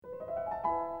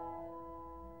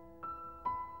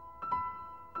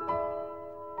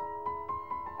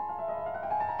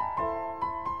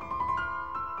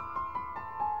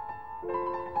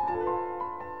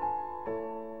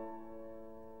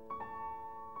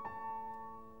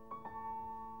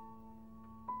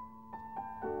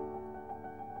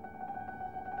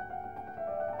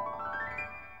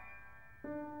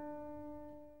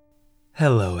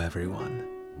Hello everyone,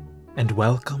 and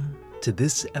welcome to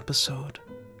this episode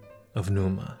of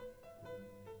Numa.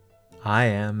 I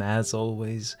am, as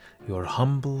always, your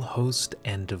humble host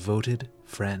and devoted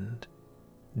friend,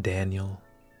 Daniel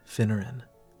Finneran,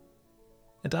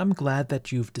 and I'm glad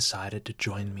that you've decided to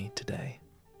join me today.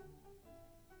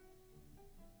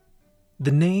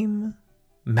 The name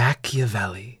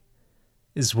Machiavelli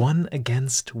is one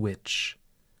against which,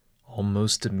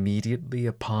 almost immediately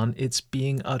upon its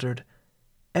being uttered,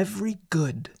 every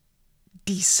good,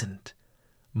 decent,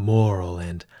 moral,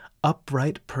 and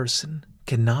upright person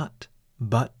cannot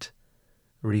but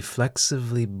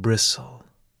reflexively bristle.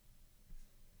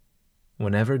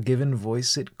 Whenever given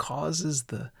voice, it causes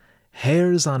the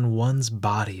hairs on one's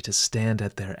body to stand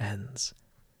at their ends,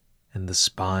 and the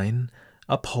spine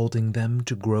upholding them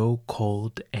to grow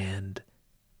cold and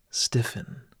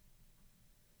stiffen.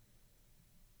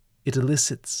 It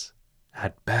elicits,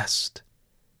 at best,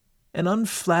 an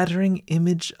unflattering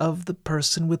image of the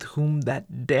person with whom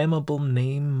that damnable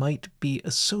name might be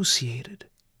associated.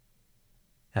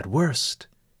 At worst,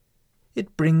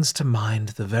 it brings to mind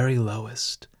the very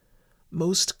lowest,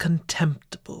 most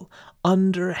contemptible,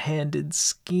 underhanded,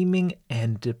 scheming,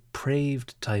 and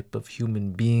depraved type of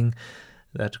human being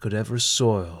that could ever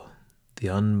soil the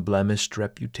unblemished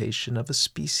reputation of a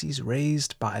species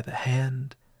raised by the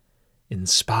hand,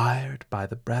 inspired by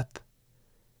the breath,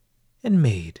 and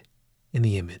made in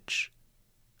the image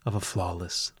of a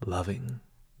flawless, loving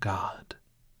God.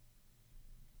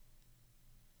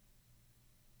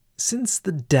 Since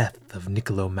the death of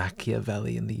Niccolo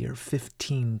Machiavelli in the year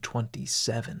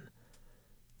 1527,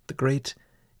 the great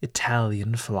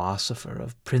Italian philosopher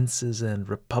of princes and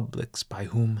republics by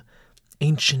whom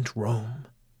ancient Rome,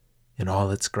 in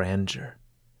all its grandeur,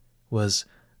 was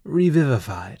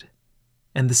revivified,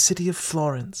 and the city of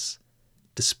Florence,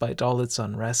 despite all its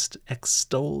unrest,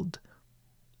 extolled,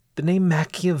 the name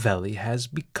Machiavelli has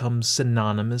become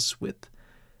synonymous with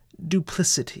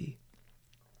duplicity,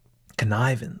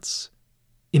 connivance,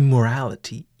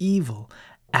 immorality, evil,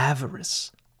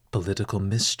 avarice, political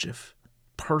mischief,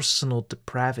 personal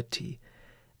depravity,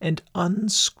 and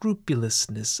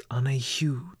unscrupulousness on a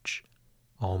huge,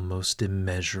 almost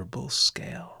immeasurable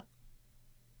scale.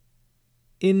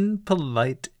 In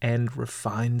polite and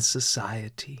refined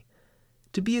society,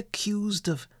 to be accused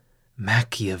of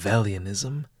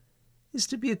Machiavellianism is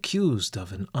to be accused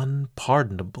of an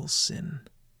unpardonable sin.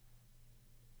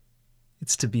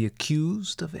 It's to be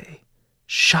accused of a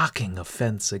shocking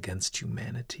offense against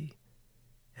humanity,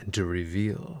 and to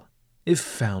reveal, if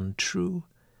found true,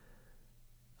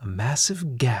 a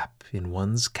massive gap in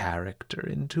one's character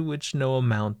into which no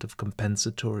amount of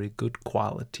compensatory good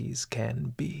qualities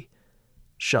can be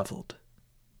shoveled.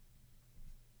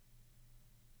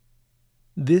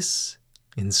 This,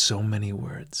 in so many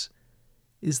words,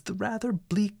 is the rather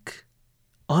bleak,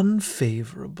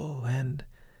 unfavorable, and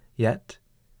yet,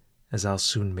 as I'll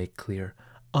soon make clear,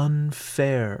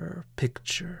 unfair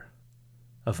picture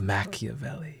of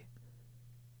Machiavelli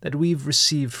that we've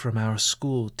received from our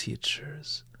school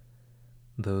teachers,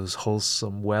 those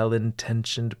wholesome,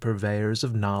 well-intentioned purveyors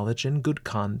of knowledge and good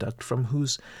conduct from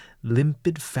whose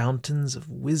limpid fountains of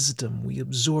wisdom we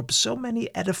absorb so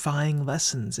many edifying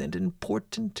lessons and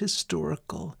important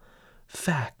historical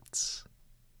facts.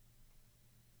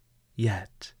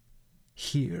 Yet,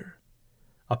 here,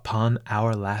 upon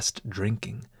our last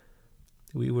drinking,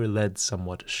 we were led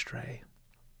somewhat astray.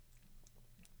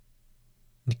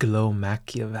 Niccolo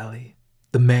Machiavelli,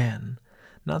 the man,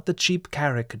 not the cheap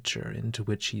caricature into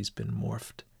which he's been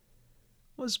morphed,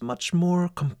 was much more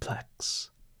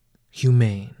complex,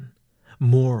 humane,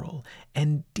 moral,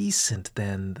 and decent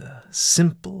than the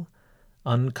simple,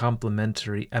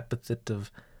 uncomplimentary epithet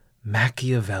of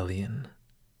Machiavellian,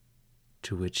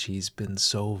 to which he's been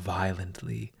so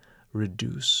violently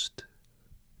reduced.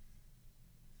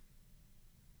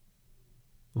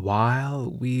 While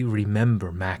we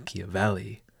remember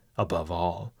Machiavelli, above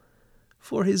all,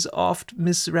 for his oft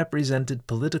misrepresented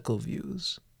political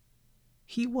views,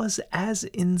 he was as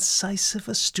incisive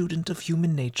a student of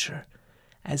human nature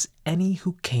as any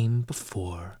who came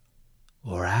before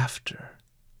or after.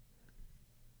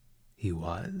 He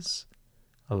was,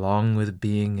 along with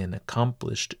being an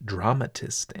accomplished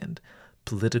dramatist and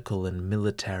political and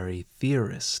military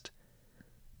theorist,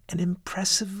 an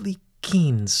impressively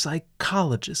keen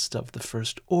psychologist of the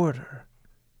first order.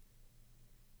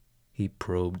 He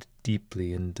probed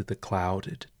deeply into the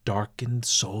clouded, darkened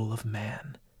soul of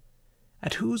man,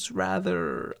 at whose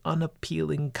rather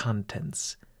unappealing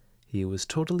contents he was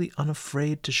totally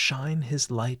unafraid to shine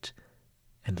his light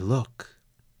and look.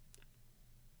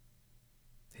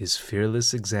 his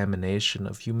fearless examination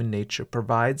of human nature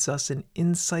provides us an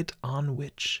insight on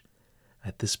which,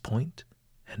 at this point,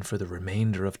 and for the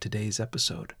remainder of today's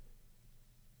episode,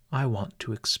 I want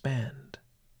to expand.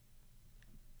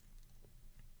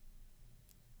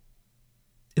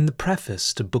 In the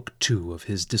preface to Book 2 of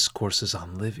his Discourses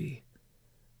on Livy,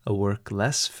 a work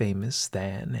less famous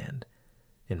than, and,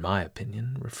 in my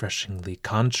opinion, refreshingly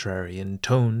contrary in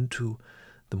tone to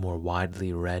the more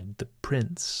widely read The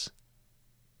Prince,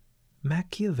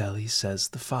 Machiavelli says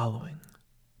the following: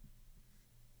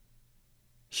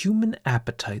 "Human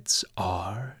appetites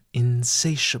are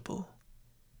insatiable.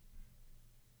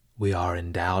 We are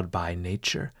endowed by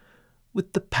nature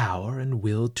with the power and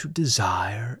will to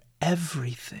desire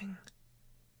everything,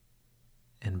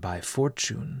 and by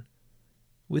fortune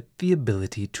with the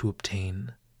ability to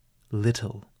obtain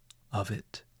little of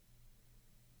it.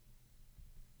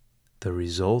 The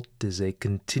result is a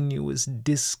continuous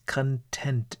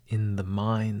discontent in the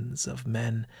minds of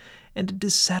men and a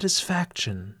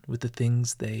dissatisfaction with the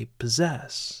things they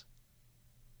possess.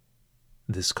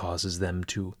 This causes them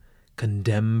to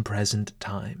condemn present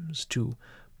times, to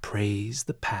praise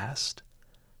the past,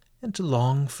 and to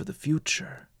long for the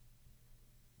future,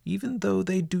 even though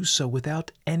they do so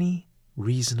without any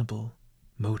reasonable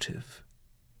motive."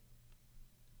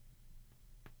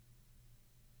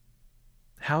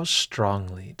 How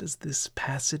strongly does this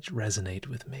passage resonate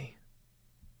with me?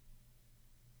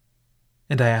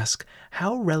 And I ask,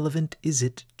 how relevant is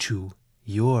it to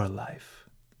your life?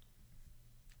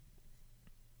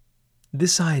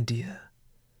 This idea,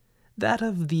 that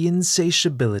of the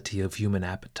insatiability of human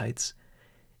appetites,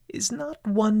 is not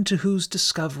one to whose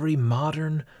discovery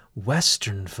modern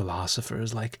Western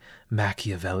philosophers like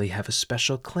Machiavelli have a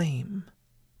special claim.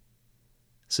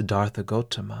 Siddhartha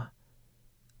Gautama,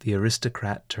 the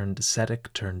aristocrat turned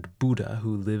ascetic turned Buddha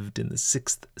who lived in the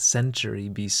 6th century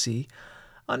BC,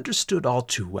 understood all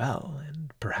too well,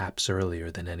 and perhaps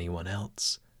earlier than anyone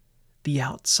else, the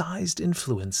outsized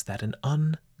influence that an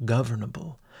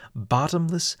ungovernable,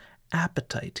 bottomless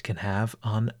appetite can have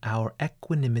on our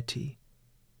equanimity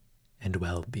and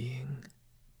well-being.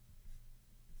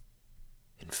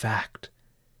 In fact,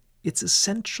 its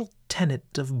essential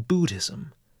tenet of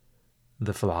Buddhism,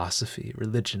 the philosophy,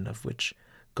 religion of which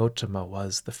Gautama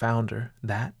was the founder,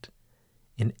 that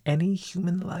in any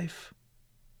human life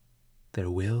there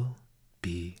will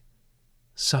be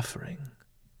suffering.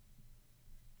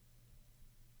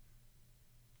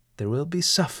 There will be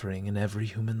suffering in every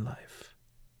human life.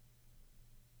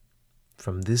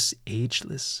 From this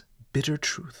ageless, bitter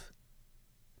truth,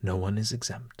 no one is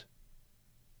exempt.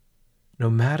 No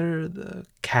matter the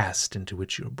caste into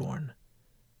which you're born,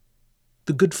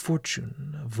 the good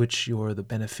fortune of which you're the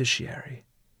beneficiary,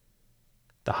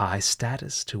 the high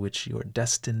status to which you're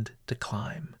destined to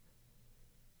climb,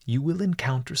 you will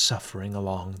encounter suffering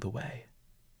along the way.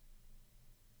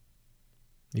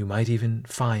 You might even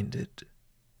find it,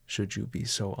 should you be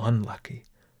so unlucky,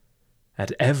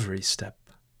 at every step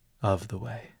of the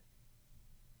way.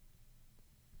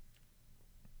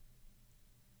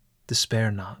 Despair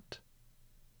not.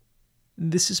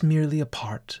 This is merely a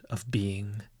part of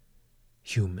being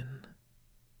human.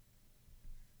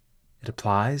 It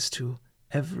applies to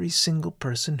every single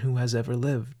person who has ever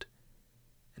lived,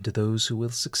 and to those who will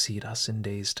succeed us in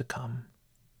days to come.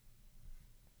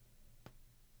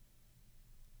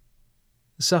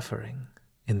 Suffering,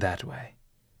 in that way,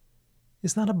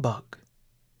 is not a bug,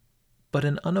 but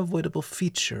an unavoidable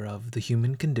feature of the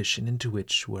human condition into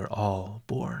which we're all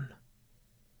born.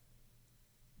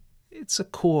 It's a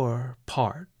core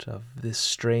part of this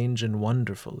strange and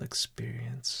wonderful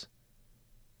experience,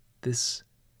 this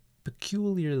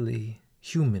peculiarly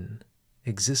human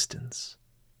existence,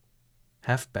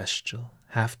 half bestial,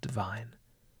 half divine,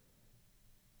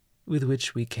 with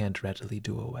which we can't readily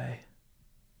do away.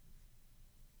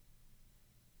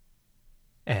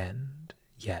 And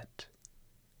yet,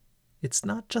 it's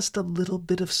not just a little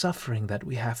bit of suffering that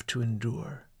we have to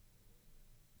endure,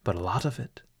 but a lot of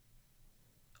it,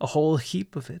 a whole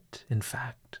heap of it, in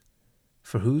fact,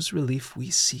 for whose relief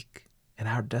we seek, in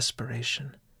our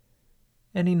desperation,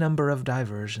 any number of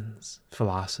diversions,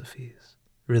 philosophies,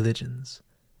 religions,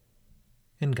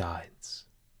 and guides.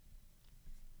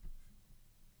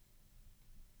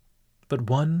 But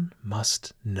one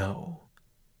must know,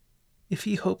 if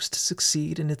he hopes to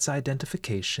succeed in its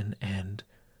identification and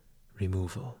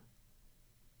removal,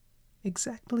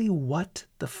 exactly what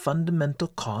the fundamental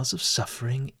cause of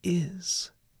suffering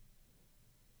is.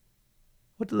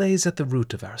 What lays at the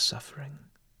root of our suffering?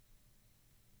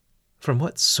 From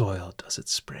what soil does it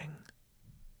spring?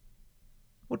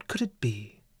 What could it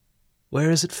be? Where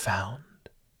is it found?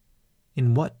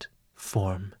 In what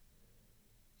form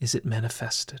is it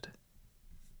manifested?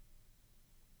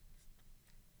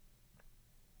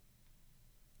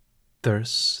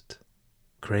 Thirst,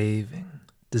 craving,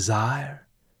 desire,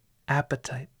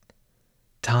 appetite,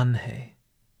 tanhē.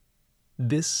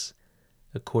 This,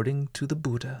 according to the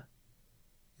Buddha,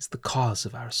 is the cause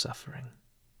of our suffering,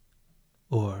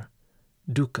 or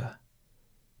dukkha,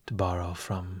 to borrow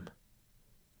from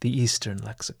the Eastern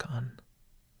lexicon.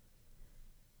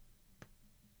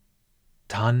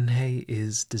 Tanhē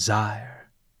is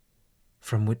desire,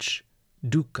 from which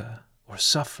dukkha, or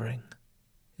suffering,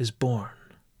 is born.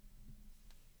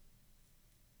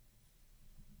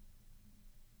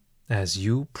 As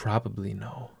you probably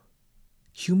know,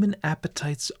 human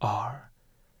appetites are,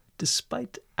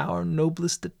 despite our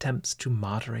noblest attempts to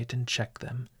moderate and check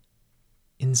them,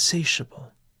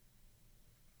 insatiable.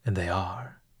 And they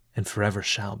are, and forever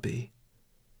shall be,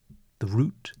 the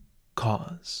root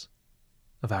cause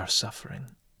of our suffering.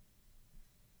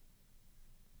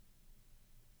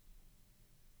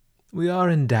 We are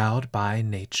endowed by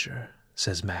nature,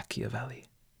 says Machiavelli,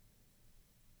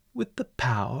 with the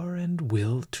power and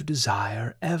will to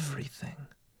desire everything,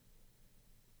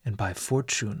 and by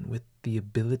fortune with the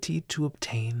ability to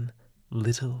obtain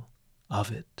little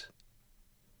of it.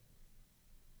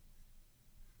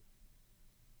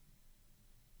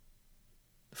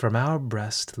 From our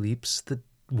breast leaps the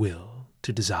will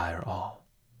to desire all,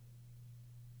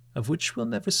 of which we'll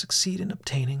never succeed in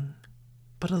obtaining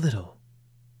but a little.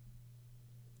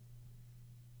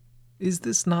 Is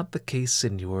this not the case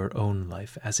in your own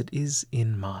life as it is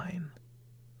in mine?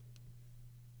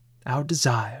 Our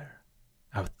desire,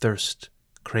 our thirst,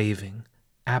 craving,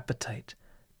 appetite,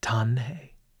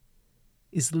 tanhē,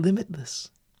 is limitless.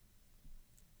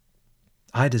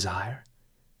 I desire,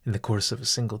 in the course of a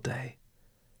single day,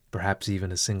 perhaps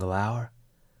even a single hour,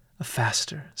 a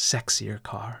faster, sexier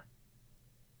car,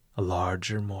 a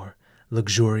larger, more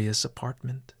luxurious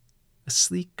apartment, a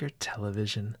sleeker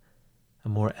television, a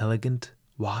more elegant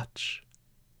watch,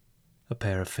 a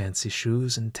pair of fancy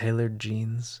shoes and tailored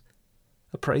jeans,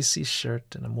 a pricey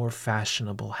shirt and a more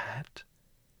fashionable hat,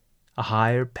 a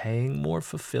higher-paying, more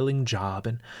fulfilling job,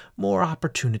 and more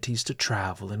opportunities to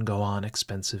travel and go on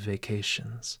expensive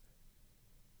vacations,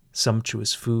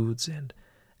 sumptuous foods, and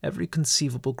every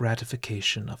conceivable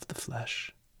gratification of the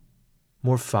flesh,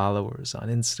 more followers on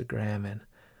Instagram, and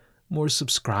more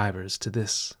subscribers to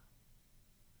this,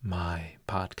 my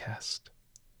podcast.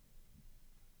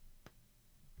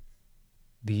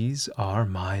 These are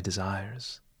my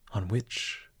desires, on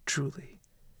which, truly,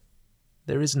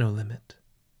 there is no limit.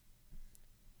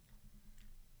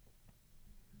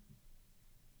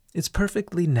 It's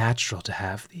perfectly natural to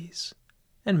have these,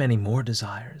 and many more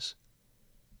desires,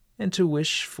 and to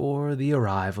wish for the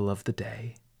arrival of the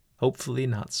day, hopefully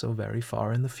not so very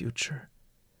far in the future,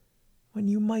 when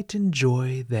you might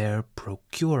enjoy their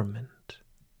procurement.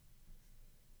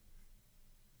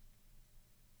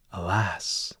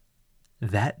 Alas,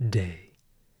 that day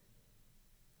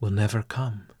will never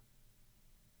come.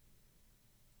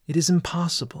 It is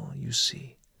impossible, you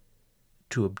see,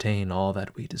 to obtain all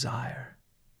that we desire,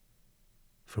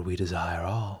 for we desire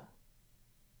all.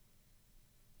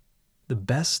 The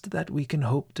best that we can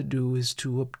hope to do is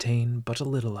to obtain but a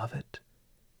little of it,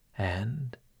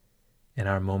 and, in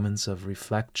our moments of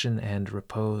reflection and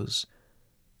repose,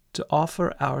 to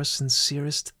offer our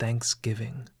sincerest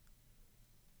thanksgiving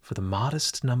for the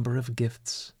modest number of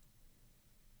gifts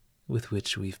with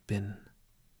which we've been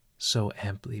so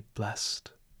amply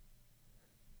blessed.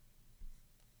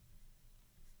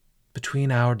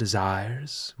 Between our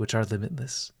desires, which are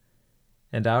limitless,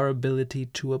 and our ability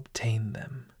to obtain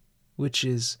them, which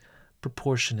is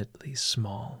proportionately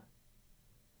small,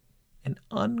 an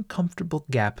uncomfortable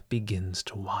gap begins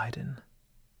to widen.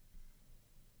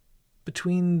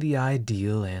 Between the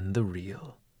ideal and the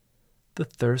real, the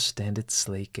thirst and its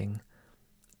slaking,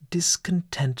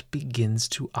 discontent begins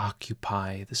to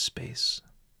occupy the space.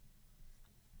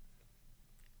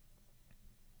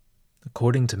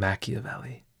 According to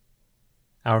Machiavelli,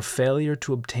 our failure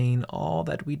to obtain all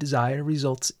that we desire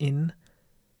results in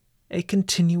a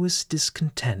continuous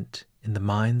discontent in the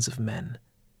minds of men,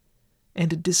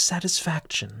 and a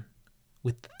dissatisfaction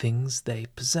with the things they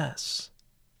possess.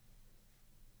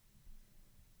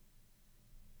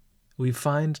 We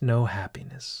find no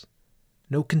happiness,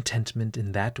 no contentment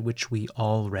in that which we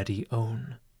already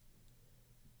own.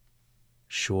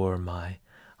 Sure, my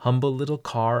humble little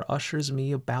car ushers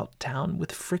me about town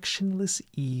with frictionless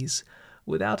ease,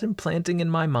 without implanting in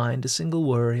my mind a single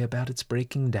worry about its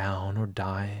breaking down or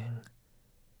dying.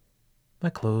 My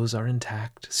clothes are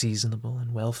intact, seasonable,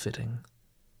 and well-fitting.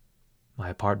 My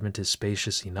apartment is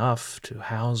spacious enough to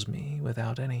house me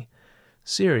without any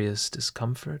serious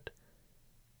discomfort,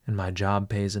 and my job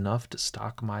pays enough to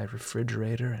stock my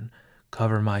refrigerator and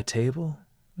cover my table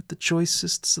with the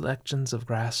choicest selections of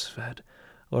grass-fed,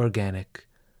 organic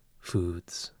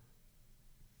foods.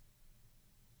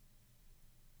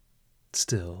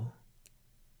 Still,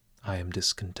 I am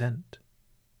discontent.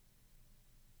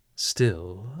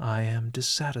 Still, I am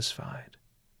dissatisfied.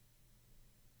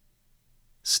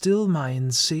 Still, my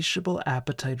insatiable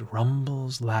appetite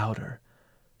rumbles louder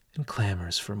and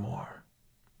clamors for more.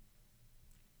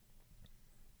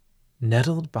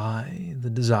 Nettled by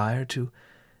the desire to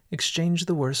exchange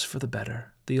the worse for the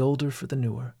better, the older for the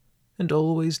newer, and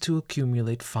always to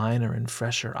accumulate finer and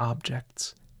fresher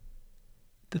objects,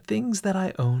 the things that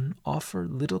I own offer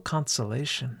little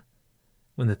consolation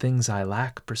when the things I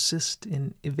lack persist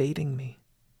in evading me.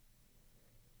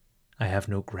 I have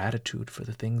no gratitude for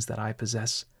the things that I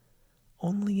possess,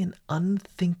 only an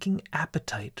unthinking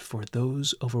appetite for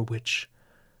those over which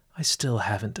I still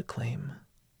haven't a claim.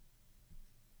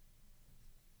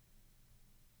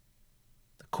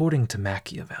 According to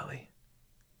Machiavelli,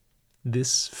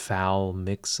 this foul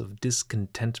mix of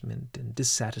discontentment and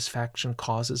dissatisfaction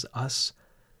causes us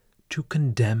to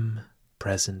condemn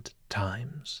present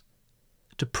times,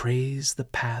 to praise the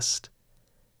past,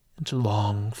 and to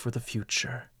long for the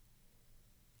future,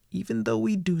 even though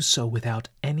we do so without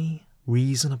any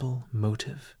reasonable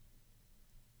motive.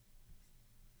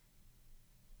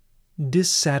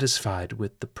 Dissatisfied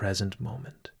with the present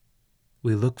moment,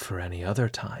 we look for any other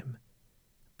time,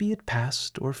 be it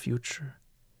past or future,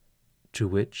 to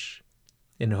which,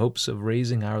 in hopes of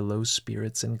raising our low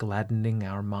spirits and gladdening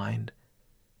our mind,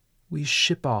 we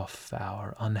ship off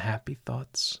our unhappy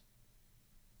thoughts.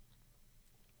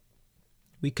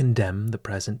 We condemn the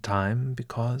present time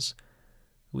because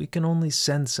we can only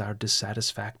sense our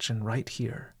dissatisfaction right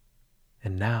here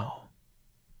and now.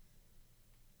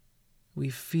 We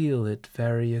feel it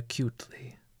very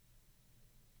acutely.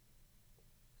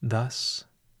 Thus,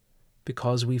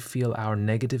 because we feel our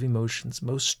negative emotions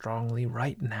most strongly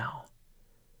right now,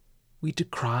 we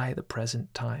decry the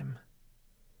present time,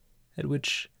 at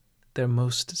which they're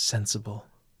most sensible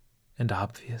and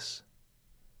obvious.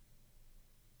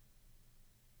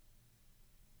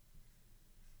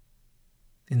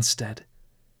 Instead,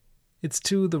 it's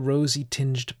to the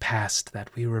rosy-tinged past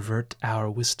that we revert our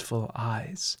wistful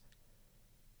eyes,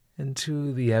 and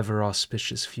to the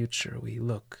ever-auspicious future we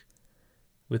look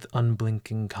with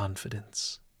unblinking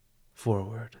confidence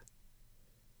forward.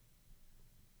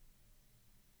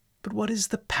 But what is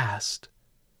the past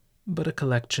but a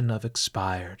collection of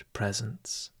expired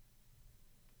presents?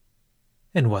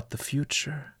 And what the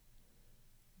future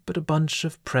but a bunch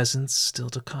of presents still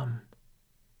to come?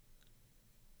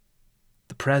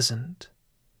 The present,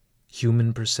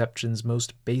 human perception's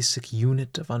most basic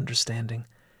unit of understanding,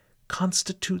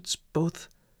 constitutes both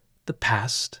the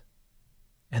past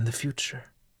and the future.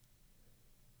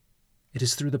 It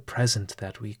is through the present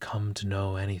that we come to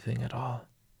know anything at all.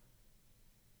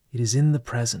 It is in the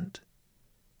present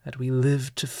that we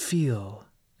live to feel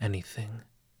anything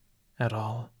at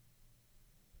all.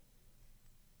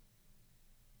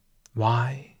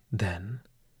 Why, then,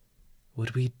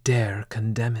 would we dare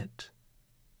condemn it?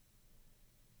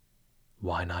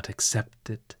 Why not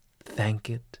accept it, thank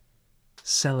it,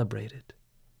 celebrate it,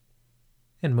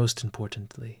 and most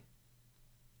importantly,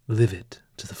 live it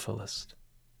to the fullest?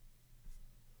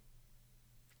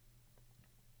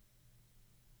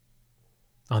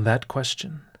 On that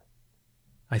question,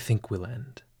 I think we'll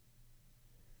end.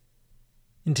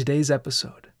 In today's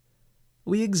episode,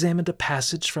 we examined a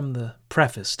passage from the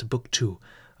preface to Book 2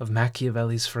 of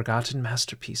Machiavelli's forgotten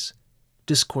masterpiece,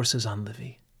 Discourses on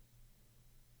Livy.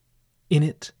 In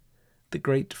it, the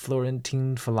great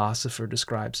Florentine philosopher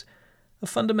describes a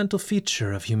fundamental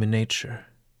feature of human nature.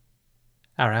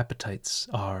 Our appetites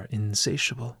are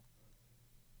insatiable.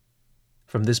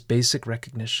 From this basic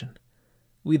recognition,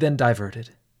 we then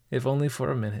diverted, if only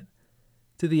for a minute,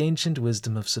 to the ancient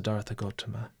wisdom of Siddhartha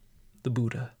Gautama, the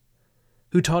Buddha,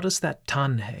 who taught us that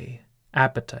tanhē,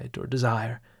 appetite or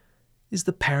desire, is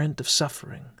the parent of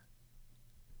suffering.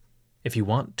 If you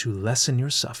want to lessen your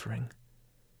suffering,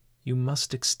 you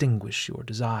must extinguish your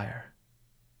desire.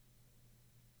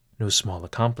 No small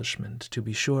accomplishment, to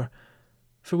be sure,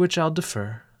 for which I'll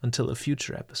defer until a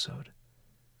future episode,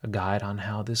 a guide on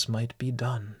how this might be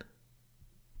done.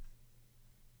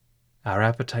 Our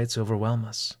appetites overwhelm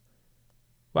us.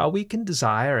 While we can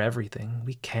desire everything,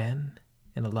 we can,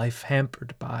 in a life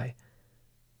hampered by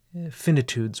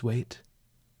finitude's weight,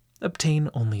 obtain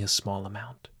only a small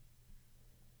amount.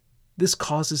 This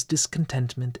causes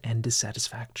discontentment and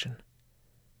dissatisfaction,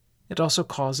 it also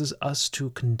causes us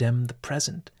to condemn the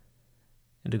present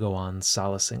and to go on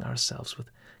solacing ourselves with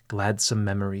gladsome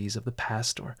memories of the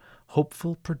past or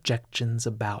hopeful projections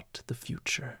about the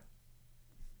future.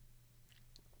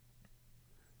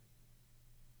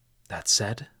 That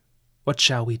said, what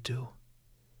shall we do?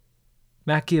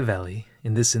 Machiavelli,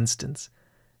 in this instance,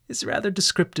 is rather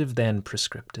descriptive than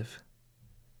prescriptive.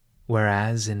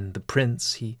 Whereas in The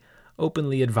Prince he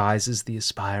openly advises the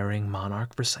aspiring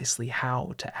monarch precisely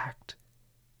how to act.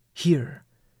 Here,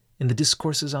 in the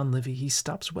Discourses on Livy, he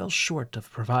stops well short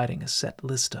of providing a set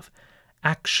list of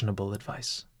actionable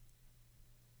advice.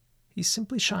 He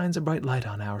simply shines a bright light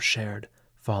on our shared,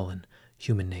 fallen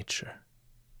human nature.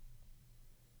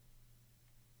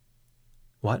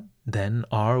 What, then,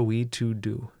 are we to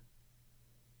do?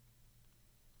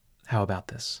 How about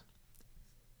this?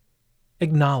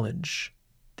 Acknowledge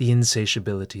the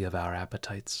insatiability of our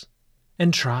appetites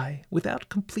and try, without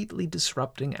completely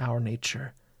disrupting our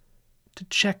nature, to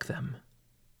check them.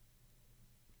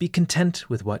 Be content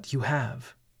with what you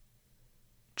have.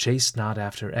 Chase not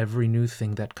after every new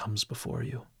thing that comes before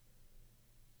you.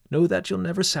 Know that you'll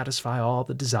never satisfy all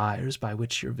the desires by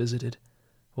which you're visited,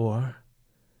 or,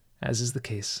 as is the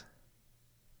case,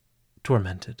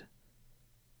 tormented.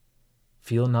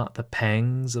 Feel not the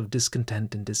pangs of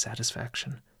discontent and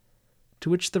dissatisfaction, to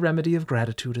which the remedy of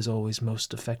gratitude is always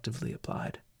most effectively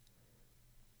applied.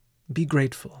 Be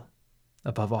grateful,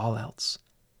 above all else,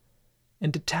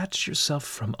 and detach yourself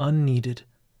from unneeded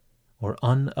or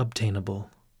unobtainable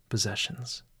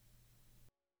possessions.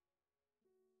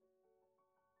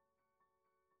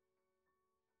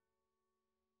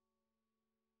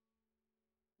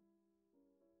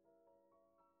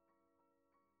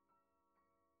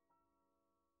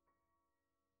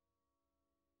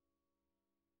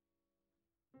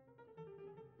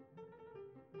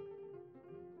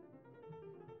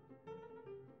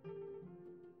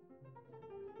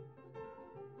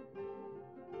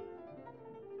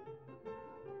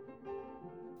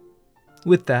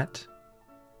 With that,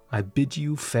 I bid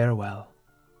you farewell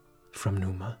from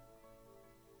Numa.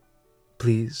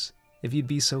 Please, if you'd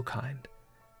be so kind,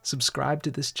 subscribe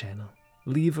to this channel,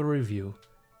 leave a review,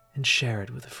 and share it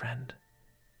with a friend.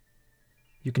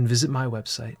 You can visit my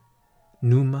website,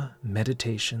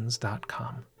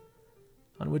 numameditations.com,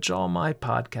 on which all my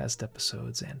podcast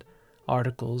episodes and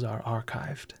articles are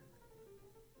archived.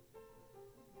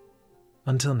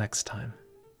 Until next time,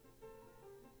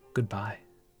 goodbye.